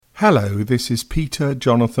Hello, this is Peter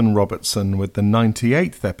Jonathan Robertson with the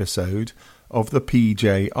 98th episode of the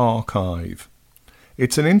PJ Archive.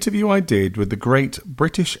 It's an interview I did with the great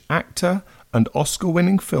British actor and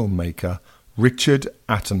Oscar-winning filmmaker Richard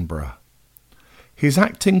Attenborough. His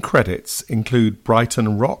acting credits include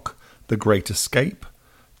Brighton Rock, The Great Escape,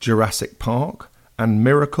 Jurassic Park and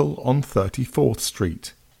Miracle on 34th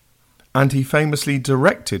Street. And he famously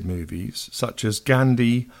directed movies such as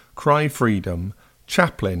Gandhi, Cry Freedom,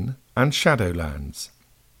 Chaplin and Shadowlands.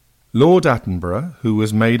 Lord Attenborough, who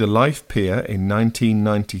was made a life peer in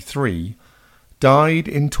 1993, died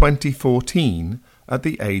in 2014 at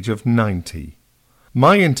the age of 90.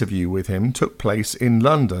 My interview with him took place in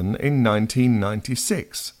London in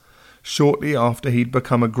 1996, shortly after he'd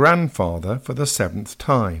become a grandfather for the 7th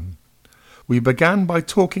time. We began by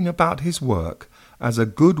talking about his work as a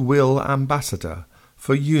goodwill ambassador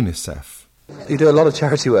for UNICEF. You do a lot of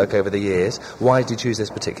charity work over the years. Why did you choose this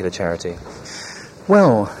particular charity?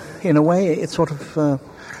 Well, in a way, it sort of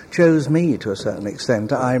chose me to a certain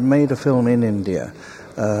extent. I made a film in India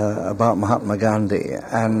about Mahatma Gandhi,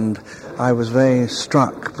 and I was very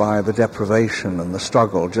struck by the deprivation and the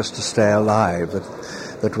struggle just to stay alive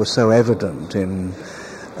that was so evident in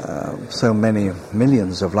so many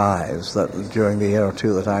millions of lives that during the year or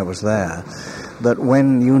two that I was there, that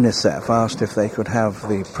when UNICEF asked if they could have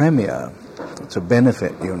the premiere to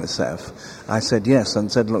benefit UNICEF, I said yes,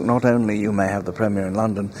 and said, look, not only you may have the premiere in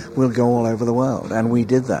London, we'll go all over the world. And we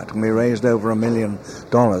did that, and we raised over $1 million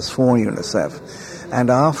for UNICEF. And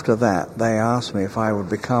after that, they asked me if I would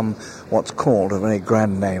become what's called, a very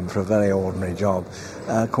grand name for a very ordinary job,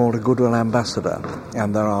 called a goodwill ambassador.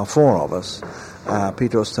 And there are 4 of us,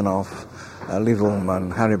 Peter Ustinov, Liv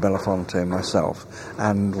Ullmann, Harry Belafonte, myself,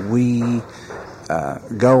 and we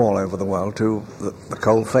go all over the world to the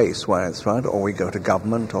coal face where it's right, or we go to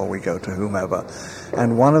government, or we go to whomever.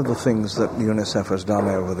 And one of the things that UNICEF has done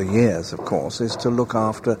over the years, of course, is to look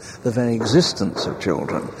after the very existence of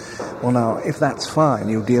children. Well, now, if that's fine,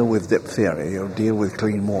 you deal with diphtheria, you deal with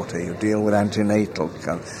clean water, you deal with antenatal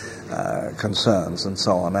concerns and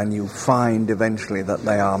so on, and you find eventually that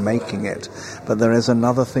they are making it. But there is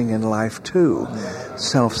another thing in life too,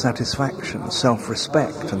 self-satisfaction,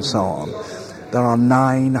 self-respect and so on. There are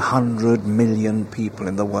 900 million people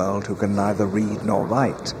in the world who can neither read nor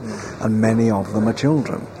write, and many of them are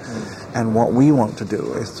children. And what we want to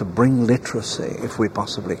do is to bring literacy, if we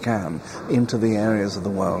possibly can, into the areas of the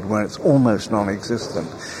world where it's almost non-existent,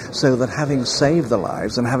 so that having saved the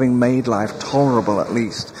lives and having made life tolerable at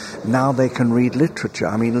least, now they can read literature.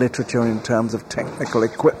 I mean literature in terms of technical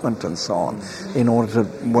equipment and so on, in order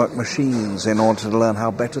to work machines, in order to learn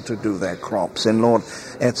how better to do their crops,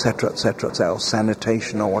 etc., or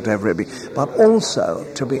sanitation or whatever it be, but also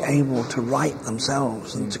to be able to write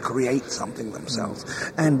themselves and to create something themselves,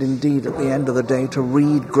 and indeed at the end of the day to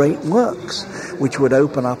read great works which would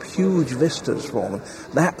open up huge vistas for them.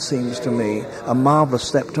 That seems to me a marvellous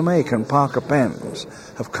step to make, and Parker Pens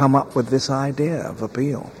have come up with this idea of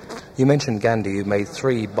appeal. You mentioned Gandhi. You've made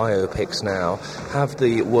 3 biopics now. Have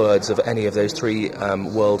the words of any of those 3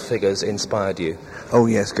 world figures inspired you? Oh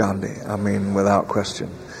yes, Gandhi. I mean, without question.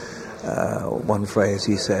 One phrase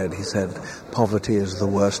he said, poverty is the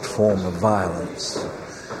worst form of violence,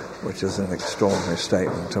 which is an extraordinary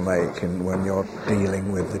statement to make when you're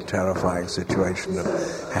dealing with the terrifying situation of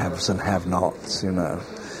haves and have-nots, you know.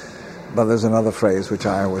 But there's another phrase which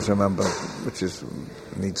I always remember, which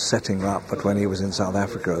needs setting up, but when he was in South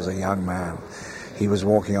Africa as a young man, he was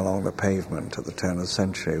walking along the pavement at the turn of the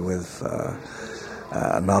century with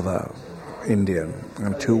another Indian,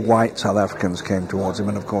 and 2 white South Africans came towards him,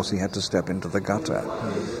 and of course he had to step into the gutter.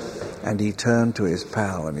 And he turned to his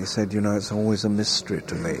pal and he said, you know, it's always a mystery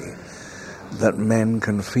to me that men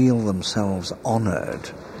can feel themselves honoured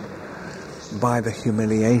by the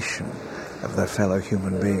humiliation of their fellow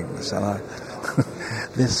human beings. And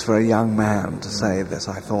this, for a young man to say this,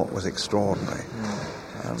 I thought was extraordinary.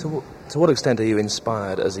 To what extent are you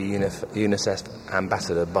inspired as a UNICEF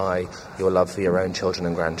ambassador by your love for your own children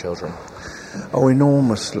and grandchildren? Oh,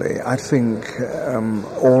 enormously. I think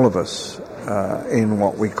all of us in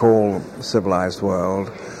what we call the civilized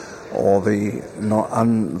world, or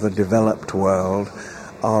the developed world,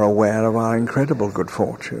 are aware of our incredible good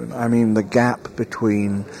fortune. I mean, the gap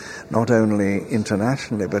between, not only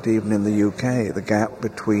internationally, but even in the UK, the gap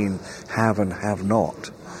between have and have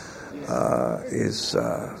not is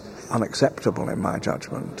unacceptable in my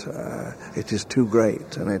judgment. It is too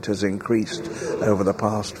great, and it has increased over the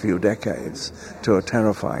past few decades to a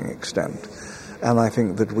terrifying extent. And I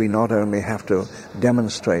think that we not only have to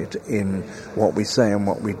demonstrate in what we say and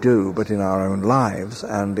what we do, but in our own lives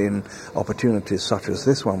and in opportunities such as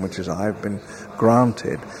this one, which is I've been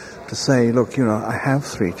granted, to say, look, I have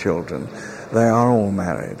 3 children. They are all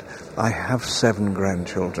married. I have 7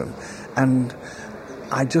 grandchildren. And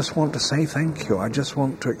I just want to say thank you. I just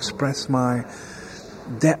want to express my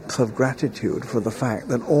depth of gratitude for the fact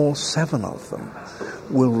that all 7 of them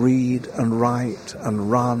will read and write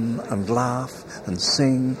and run and laugh and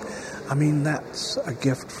sing. I mean, that's a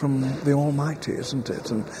gift from the Almighty, isn't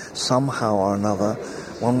it? And somehow or another,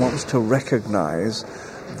 one wants to recognize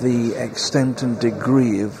the extent and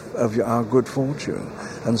degree of our good fortune.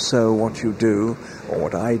 And so what you do, or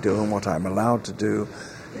what I do and what I'm allowed to do,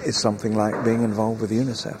 is something like being involved with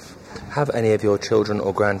UNICEF. Have any of your children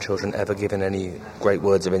or grandchildren ever given any great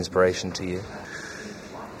words of inspiration to you?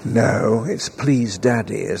 No, it's please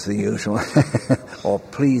daddy is the usual, or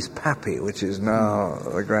please pappy, which is now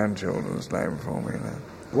the grandchildren's name for me now.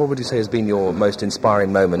 What would you say has been your most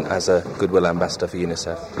inspiring moment as a Goodwill Ambassador for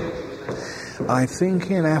UNICEF? I think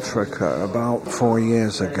in Africa, about 4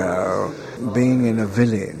 years ago, being in a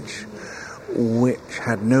village which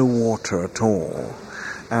had no water at all,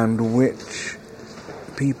 and which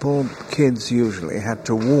kids usually, had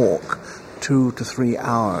to walk 2 to 3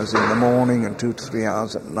 hours in the morning and 2 to 3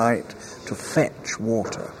 hours at night to fetch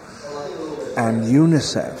water. And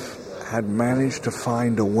UNICEF had managed to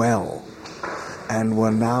find a well and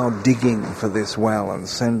were now digging for this well and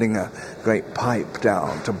sending a great pipe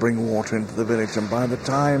down to bring water into the village. And by the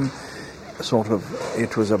time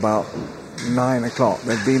it was about 9 o'clock,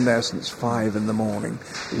 they'd been there since 5 in the morning,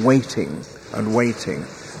 waiting and waiting.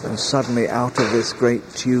 And suddenly out of this great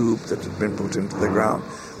tube that had been put into the ground,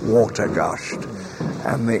 water gushed.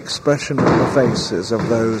 And the expression on the faces of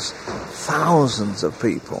those thousands of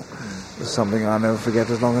people is something I'll never forget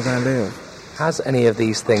as long as I live. Has any of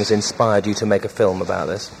these things inspired you to make a film about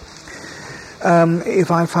this? If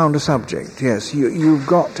I found a subject, yes. You've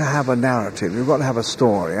got to have a narrative. You've got to have a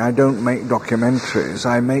story. I don't make documentaries.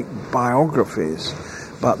 I make biographies,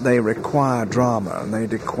 but they require drama and they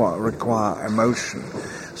require emotion.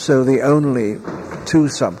 So the only 2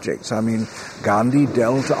 subjects, Gandhi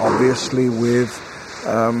dealt obviously with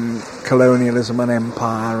colonialism and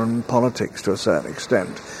empire and politics to a certain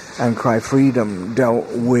extent, and Cry Freedom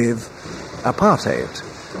dealt with apartheid,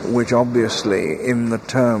 which obviously, in the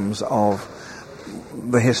terms of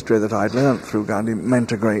the history that I'd learnt through Gandhi,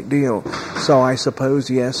 meant a great deal. So I suppose,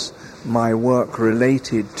 yes, my work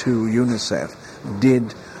related to UNICEF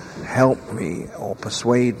did help me or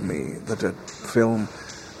persuade me that a film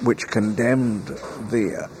which condemned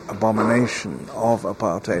the abomination of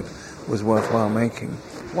apartheid was worthwhile making.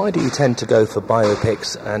 Why do you tend to go for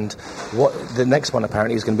biopics, and what the next one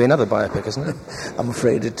apparently is going to be another biopic, isn't it? I'm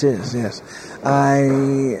afraid it is, yes.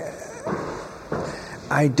 I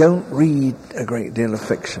don't read a great deal of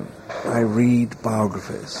fiction. I read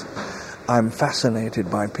biographies. I'm fascinated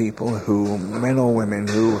by people men or women,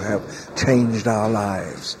 who have changed our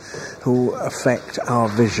lives, who affect our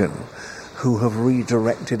vision, who have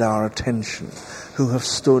redirected our attention, who have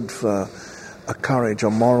stood for a courage, a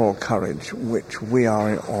moral courage, which we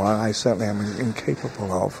are, or I certainly am,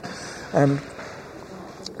 incapable of. And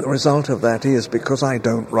the result of that is, because I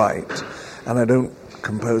don't write, and I don't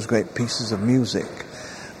compose great pieces of music,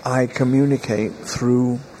 I communicate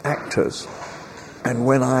through actors. And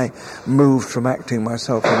when I moved from acting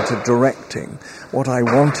myself into directing, what I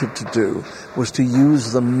wanted to do was to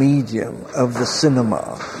use the medium of the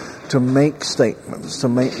cinema to make statements, to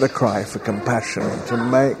make the cry for compassion, to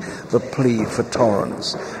make the plea for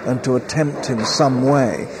tolerance, and to attempt in some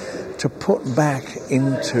way to put back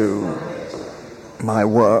into my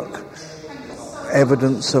work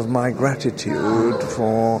evidence of my gratitude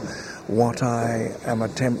for what I am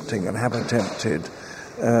attempting and have attempted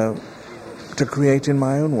to create in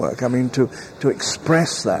my own work. To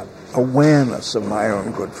express that awareness of my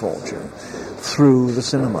own good fortune through the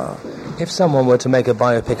cinema. If someone were to make a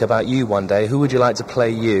biopic about you one day, who would you like to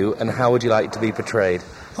play you, and how would you like to be portrayed?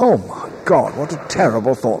 Oh my God, what a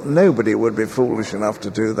terrible thought. Nobody would be foolish enough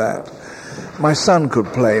to do that. My son could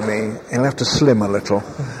play me. He'll have to slim a little.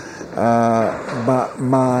 But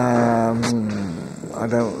I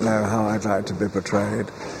don't know how I'd like to be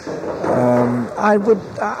portrayed. I would...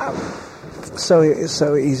 it's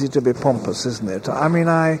so easy to be pompous, isn't it?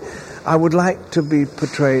 I would like to be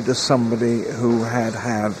portrayed as somebody who had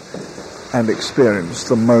and experienced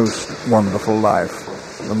the most wonderful life,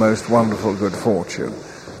 the most wonderful good fortune,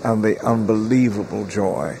 and the unbelievable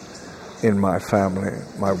joy in my family,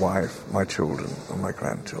 my wife, my children, and my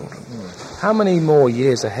grandchildren. How many more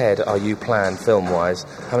years ahead are you planned, film-wise?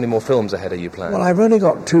 How many more films ahead are you planned? Well, I've only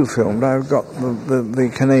got 2 filmed. I've got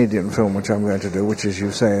the Canadian film, which I'm going to do, which, as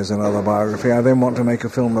you say, is another biography. I then want to make a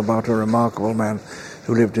film about a remarkable man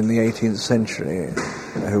who lived in the 18th century,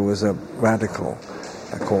 who was a radical,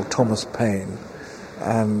 called Thomas Paine.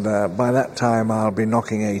 And by that time, I'll be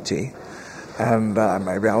knocking 80. And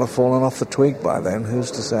maybe I'll have fallen off the twig by then,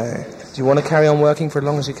 who's to say? Do you want to carry on working for as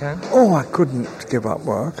long as you can? Oh, I couldn't give up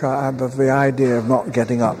work. The idea of not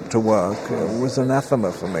getting up to work was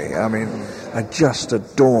anathema for me. I mean, I just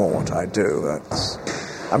adore what I do.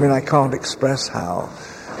 I can't express how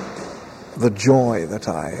the joy that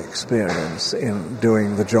I experience in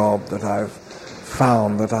doing the job that I've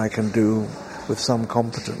found that I can do with some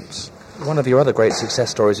competence. One of your other great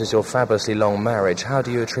success stories is your fabulously long marriage. How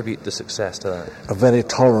do you attribute the success to that? A very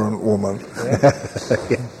tolerant woman.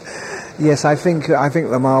 Yeah. Yes, I think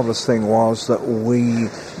the marvellous thing was that we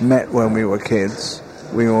met when we were kids.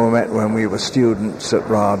 We all met when we were students at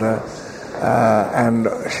RADA, and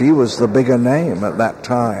she was the bigger name at that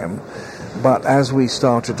time. But as we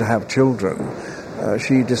started to have children,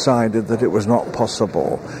 she decided that it was not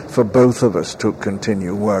possible for both of us to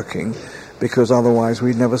continue working, because otherwise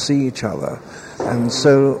we'd never see each other. And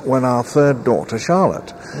so when our third daughter,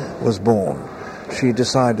 Charlotte, was born, she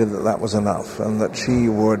decided that that was enough, and that she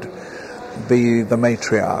would be the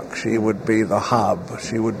matriarch, she would be the hub,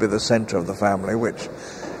 she would be the centre of the family, which,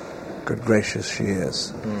 good gracious, she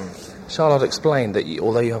is. Charlotte explained that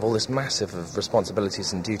although you have all this massive of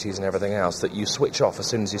responsibilities and duties and everything else, that you switch off as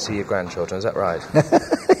soon as you see your grandchildren. Is that right?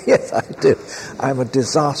 Yes, I do. I'm a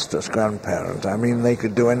disastrous grandparent. I mean, they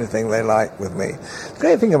could do anything they like with me. The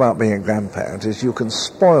great thing about being a grandparent is you can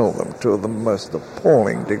spoil them to the most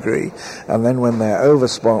appalling degree, and then when they're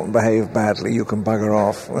overspoilt and behave badly, you can bugger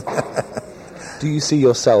off. Do you see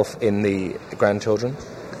yourself in the grandchildren?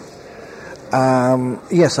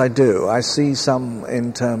 Yes, I do. I see some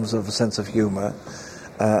in terms of a sense of humour,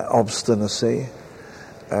 obstinacy,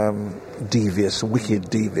 wicked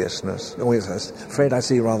deviousness. I'm afraid I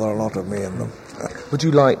see rather a lot of me in them. Would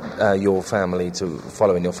you like your family to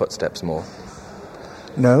follow in your footsteps more?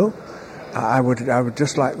 No. I would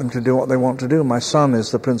just like them to do what they want to do. My son is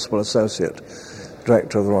the principal associate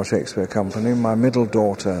director of the Royal Shakespeare Company. My middle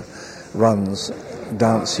daughter runs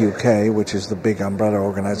Dance UK, which is the big umbrella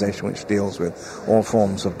organisation which deals with all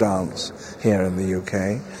forms of dance here in the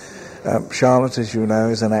UK. Charlotte, as you know,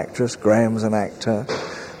 is an actress. Graham's an actor.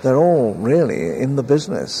 They're all really in the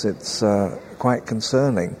business. It's quite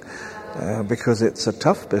concerning because it's a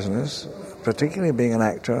tough business, particularly being an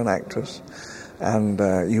actor and actress. And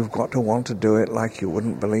you've got to want to do it like you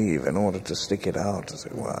wouldn't believe in order to stick it out, as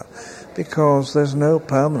it were, because there's no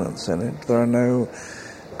permanence in it. There are no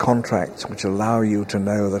contracts which allow you to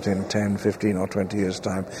know that in 10, 15 or 20 years'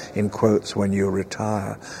 time, in quotes, when you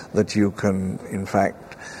retire, that you can, in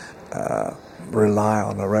fact, rely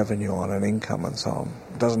on a revenue, on an income and so on.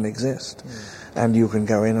 It doesn't exist. And you can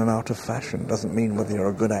go in and out of fashion. Doesn't mean whether you're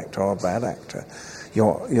a good actor or a bad actor.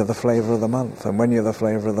 You're the flavour of the month, and when you're the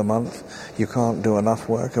flavour of the month, you can't do enough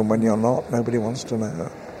work, and when you're not, nobody wants to know.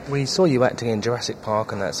 We saw you acting in Jurassic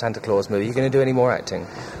Park and that Santa Claus movie. Are you going to do any more acting?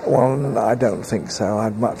 Well, I don't think so.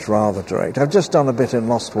 I'd much rather direct. I've just done a bit in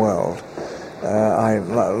Lost World. I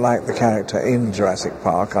like the character in Jurassic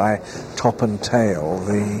Park. I top and tail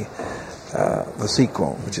the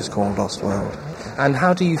sequel, which is called Lost World. And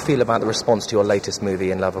how do you feel about the response to your latest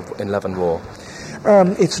movie, In Love and War?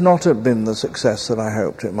 It's not been the success that I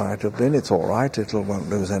hoped it might have been. It's all right. It won't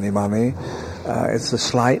lose any money. It's a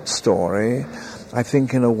slight story. I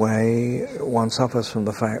think, in a way, one suffers from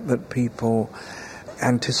the fact that people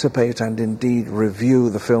anticipate and indeed review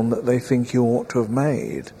the film that they think you ought to have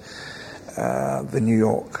made. The New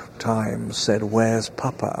York Times said, "Where's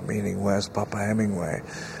Papa?" meaning, where's Papa Hemingway?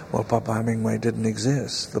 Well, Papa Hemingway didn't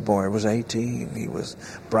exist. The boy was 18. He was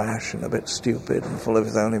brash and a bit stupid and full of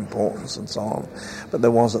his own importance and so on. But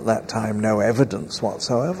there was at that time no evidence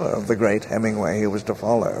whatsoever of the great Hemingway he was to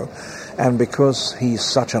follow. And because he's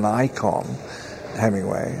such an icon,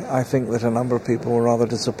 Hemingway, I think that a number of people were rather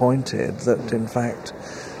disappointed that, in fact,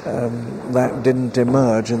 that didn't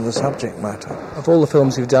emerge in the subject matter. Of all the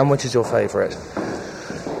films you've done, which is your favourite?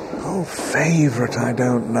 Oh, favourite, I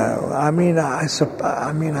don't know. I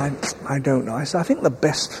don't know. I think the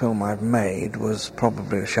best film I've made was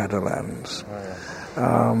probably Shadowlands.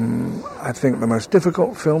 I think the most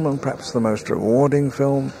difficult film and perhaps the most rewarding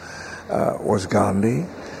film was Gandhi.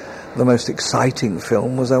 The most exciting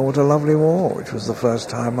film was Oh, What a Lovely War, which was the first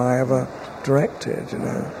time I ever directed, you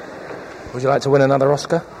know. Would you like to win another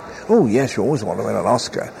Oscar? Oh, yes, you always want to win an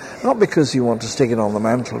Oscar. Not because you want to stick it on the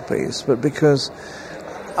mantelpiece, but because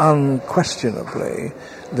unquestionably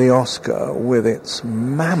the Oscar, with its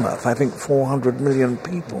mammoth, I think 400 million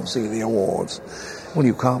people see the awards. Well,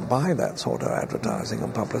 you can't buy that sort of advertising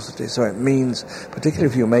and publicity, so it means, particularly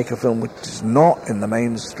if you make a film which is not in the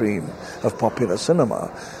mainstream of popular cinema,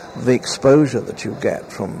 the exposure that you get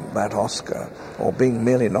from that Oscar, or being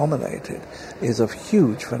merely nominated, is of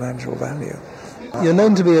huge financial value. You're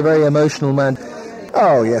known to be a very emotional man.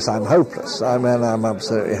 Oh, yes, I'm hopeless. I mean, I'm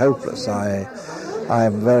absolutely hopeless. I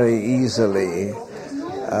am very easily...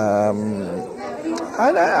 I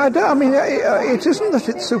mean, it isn't that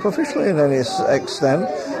it's superficial in any extent.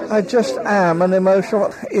 I just am an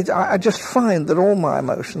emotional... I just find that all my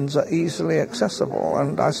emotions are easily accessible,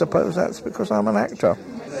 and I suppose that's because I'm an actor.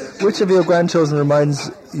 Which of your grandchildren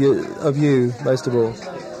reminds you of you most of all?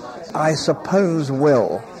 I suppose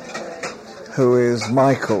Will, who is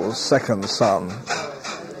Michael's second son,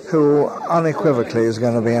 who unequivocally is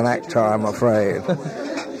going to be an actor, I'm afraid.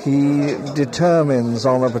 He determines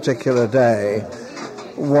on a particular day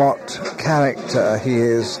what character he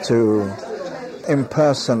is to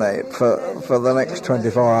impersonate for the next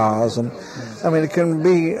 24 hours. And I mean, it can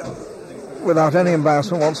be, without any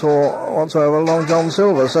embarrassment whatsoever, Long John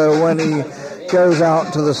Silver. So when he goes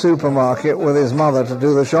out to the supermarket with his mother to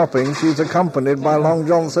do the shopping, she's accompanied by Long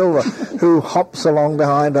John Silver, who hops along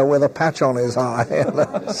behind her with a patch on his eye and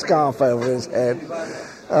a scarf over his head.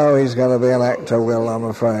 Oh, he's going to be an actor, Will, I'm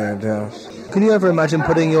afraid, yes. Can you ever imagine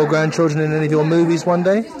putting your grandchildren in any of your movies one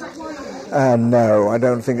day? No, I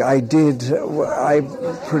don't think I did. I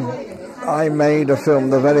made a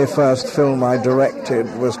film, the very first film I directed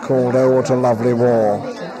was called Oh, What a Lovely War.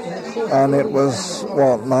 And it was,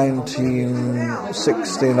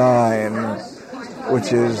 1969,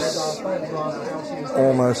 which is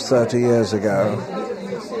almost 30 years ago.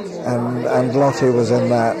 And Lottie was in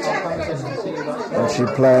that. And she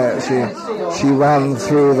ran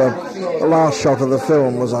through the last shot of the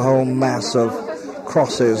film was a whole mass of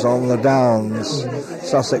crosses on the downs,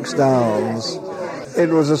 Sussex Downs. It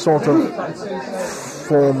was a sort of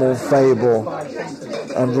formal fable,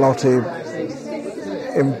 and Lottie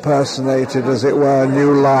impersonated, as it were,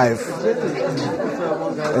 new life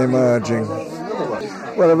emerging.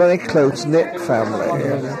 We're a very close-knit family.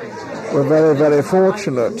 We're very, very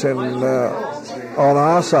fortunate on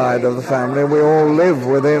our side of the family. We all live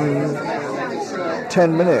within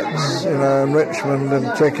 10 minutes, in Richmond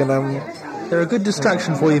and Twickenham. They're a good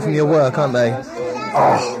distraction for you from your work, aren't they?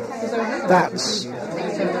 Oh, that's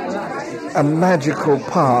a magical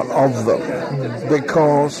part of them,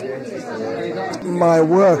 because my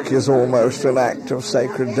work is almost an act of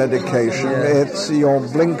sacred dedication. It's you're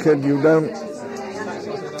blinkered, you don't,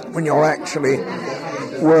 when you're actually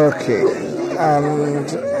working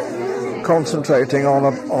and concentrating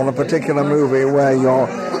on a particular movie where you're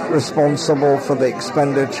responsible for the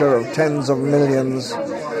expenditure of tens of millions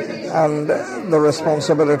and the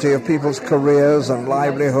responsibility of people's careers and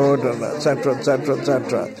livelihood and etc.,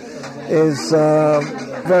 is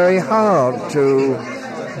very hard to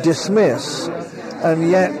dismiss. And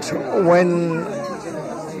yet when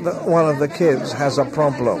one of the kids has a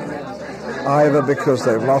problem, either because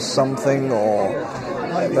they've lost something or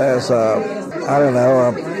there's a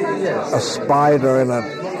spider in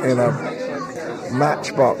a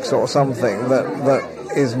matchbox or something that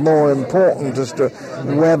is more important as to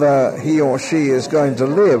whether he or she is going to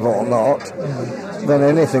live or not than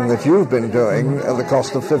anything that you've been doing at the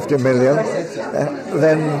cost of 50 million,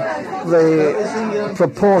 then the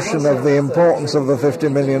proportion of the importance of the 50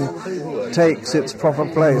 million takes its proper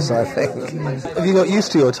place, I think. Have you got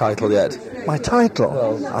used to your title yet? My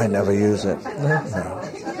title? I never use it.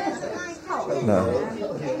 No.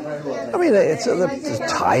 I mean, the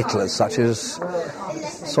title as such is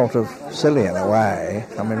sort of silly in a way.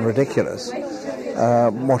 I mean, ridiculous.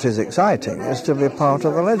 What is exciting is to be part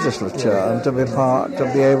of the legislature and to be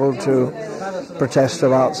able to protest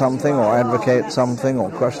about something or advocate something or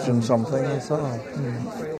question something and so on.